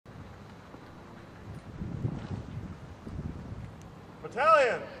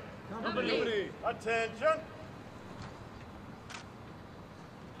Battalion! Company! Attention!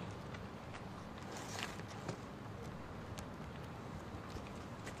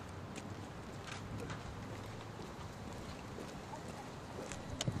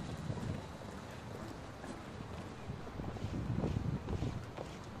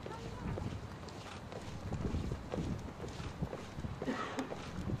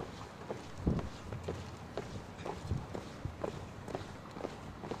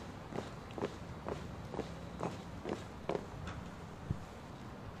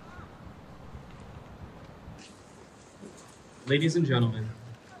 Ladies and gentlemen,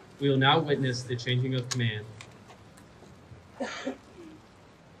 we will now witness the changing of command.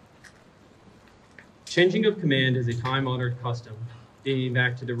 Changing of command is a time-honored custom dating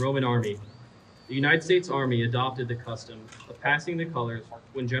back to the Roman army. The United States Army adopted the custom of passing the colors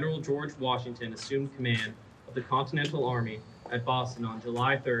when General George Washington assumed command of the Continental Army at Boston on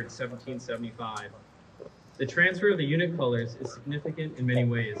July 3, 1775. The transfer of the unit colors is significant in many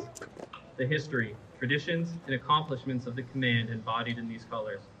ways. The history, traditions, and accomplishments of the command embodied in these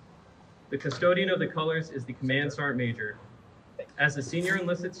colors. The custodian of the colors is the Command Sergeant Major. As the senior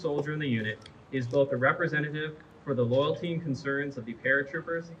enlisted soldier in the unit, he is both a representative for the loyalty and concerns of the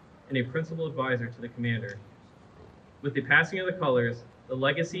paratroopers and a principal advisor to the commander. With the passing of the colors, the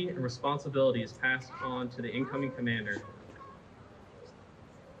legacy and responsibility is passed on to the incoming commander.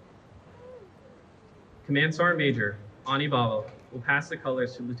 Command Sergeant Major Ani Baba will pass the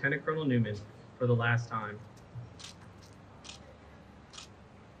colors to Lieutenant Colonel Newman for the last time.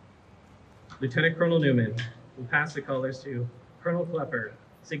 Lieutenant Colonel Newman will pass the colors to Colonel Klepper,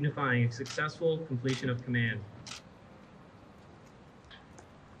 signifying a successful completion of command.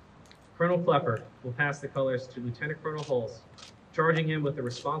 Colonel Klepper will pass the colors to Lieutenant Colonel Hulse, charging him with the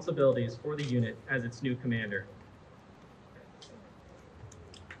responsibilities for the unit as its new commander.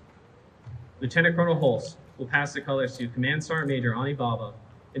 Lieutenant Colonel Hulse will pass the colors to Command Sergeant Major Ani Baba,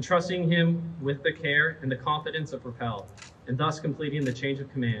 entrusting him with the care and the confidence of Rappel, and thus completing the change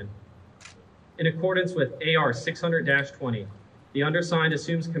of command. In accordance with AR 600-20, the undersigned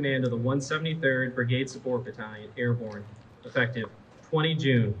assumes command of the 173rd Brigade Support Battalion, Airborne, effective 20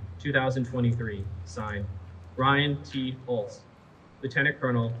 June 2023, signed Ryan T. Hulse, Lieutenant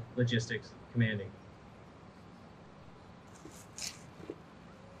Colonel, Logistics, Commanding.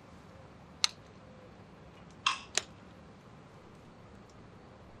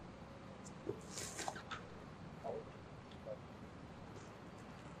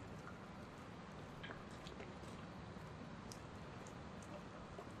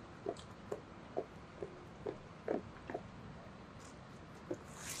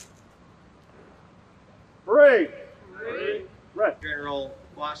 Parade! General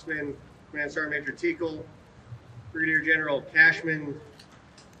Bossman, Command Sergeant Major Teakle, Brigadier General Cashman,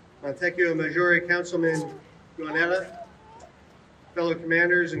 Montecchio Maggiore Councilman Guanella, fellow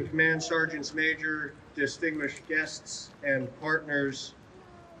commanders and command sergeants major, distinguished guests and partners,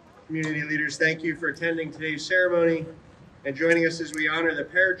 community leaders, thank you for attending today's ceremony and joining us as we honor the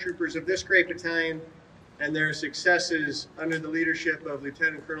paratroopers of this great battalion and their successes under the leadership of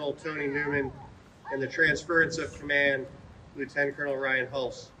Lieutenant Colonel Tony Newman and the transference of command, Lieutenant Colonel Ryan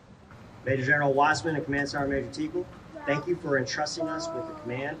Hulse. Major General Wassman and Command Sergeant Major Teakle, thank you for entrusting us with the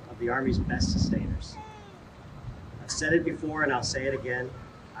command of the Army's best sustainers. I've said it before and I'll say it again,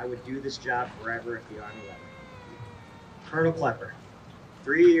 I would do this job forever if the Army let me. Colonel Klepper,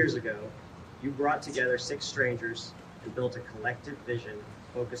 3 years ago, you brought together 6 strangers and built a collective vision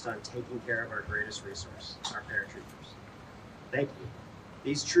focused on taking care of our greatest resource, our paratroopers. Thank you.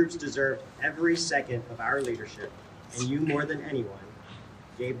 These troops deserved every second of our leadership, and you more than anyone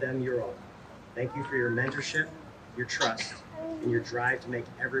gave them your all. Thank you for your mentorship, your trust, and your drive to make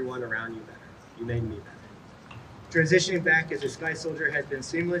everyone around you better. You made me better. Transitioning back as a Sky Soldier has been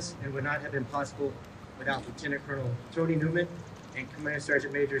seamless and would not have been possible without Lieutenant Colonel Tony Newman and Command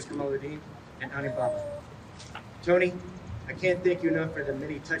Sergeant Majors Caserma Del Din and Ani Baba. Tony, I can't thank you enough for the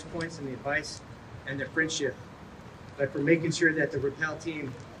many touch points and the advice and the friendship, but for making sure that the Rappel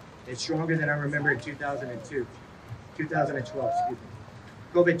team is stronger than I remember in 2012, excuse me.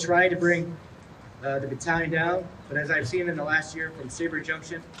 COVID tried to bring the battalion down, but as I've seen in the last year from Sabre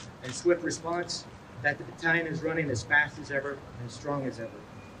Junction and Swift Response, that the battalion is running as fast as ever and as strong as ever.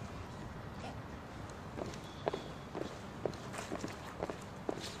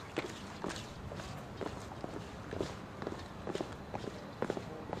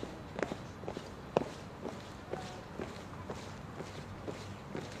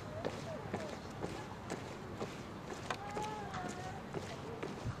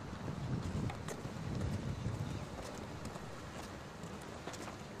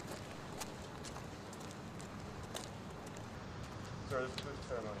 Sir, this concludes the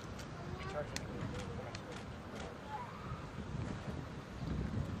ceremony.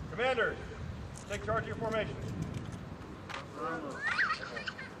 Commanders, take charge of your formation.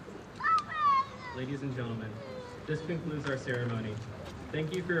 Ladies and gentlemen, this concludes our ceremony.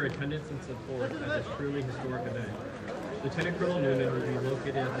 Thank you for your attendance and support at this truly historic event. Lieutenant Colonel Newman will be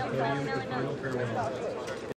located at the podium for final farewell.